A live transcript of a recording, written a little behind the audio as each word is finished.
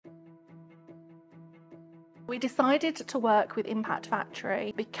We decided to work with Impact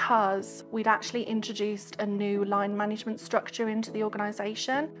Factory because we'd actually introduced a new line management structure into the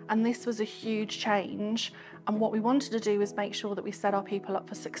organisation, and this was a huge change. And what we wanted to do was make sure that we set our people up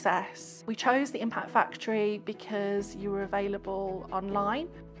for success. We chose the Impact Factory because you were available online.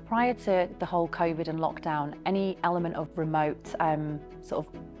 Prior to the whole COVID and lockdown, any element of remote sort of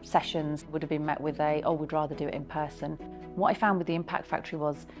sessions would have been met with we'd rather do it in person. What I found with the Impact Factory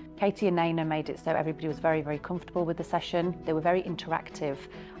was Katie and Naina made it so everybody was very, very comfortable with the session. They were very interactive.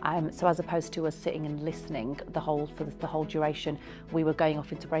 So as opposed to us sitting and listening for the whole duration, we were going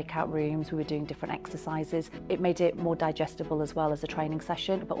off into breakout rooms, we were doing different exercises. It made it more digestible as well as a training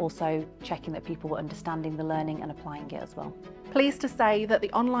session, but also checking that people were understanding the learning and applying it as well. Pleased to say that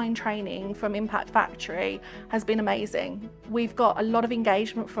the online training from Impact Factory has been amazing. We've got a lot of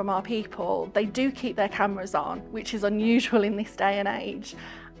engagement from our people. They do keep their cameras on, which is unusual in this day and age.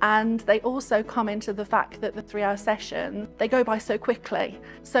 And they also commented the fact that the 3-hour session, they go by so quickly.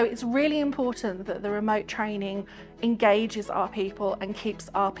 So it's really important that the remote training engages our people and keeps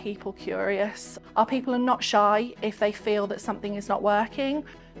our people curious. Our people are not shy if they feel that something is not working,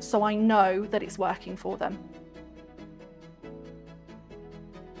 so I know that it's working for them.